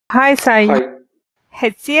Hi Sai. Hi.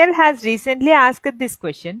 HCL has recently asked this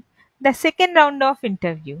question, the second round of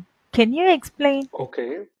interview. Can you explain?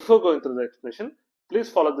 Okay. Before going through the explanation, please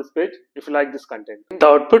follow this page if you like this content. The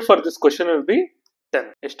output for this question will be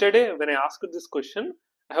 10. Yesterday, when I asked this question,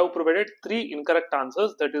 I have provided 3 incorrect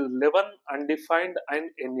answers, that is 11, undefined, and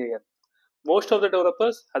NaN. Most of the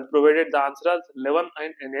developers have provided the answer as 11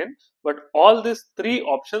 and NaN, but all these 3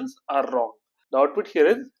 options are wrong. The output here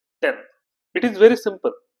is 10. It is very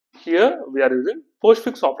simple. Here we are using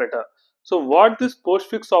postfix operator. So what this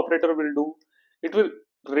postfix operator will do? It will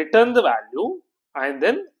return the value and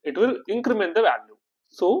then it will increment the value.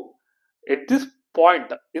 So at this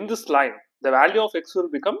point in this line, the value of x will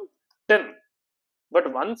become 10.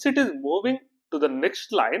 But once it is moving to the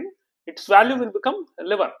next line, its value will become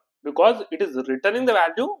 11 because it is returning the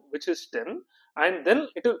value which is 10 and then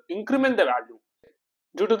it will increment the value.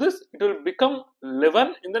 Due to this, it will become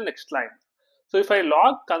 11 in the next line. So if I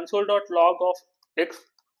log console.log of x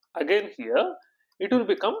again here, it will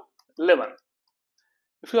become 11.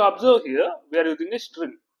 If you observe here, we are using a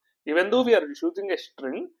string. Even though we are using a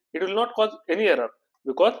string, it will not cause any error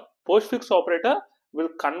because postfix operator will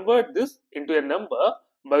convert this into a number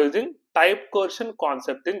by using type coercion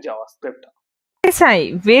concept in JavaScript. Hi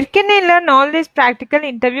Sai, where can I learn all these practical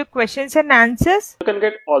interview questions and answers? You can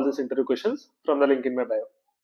get all these interview questions from the link in my bio.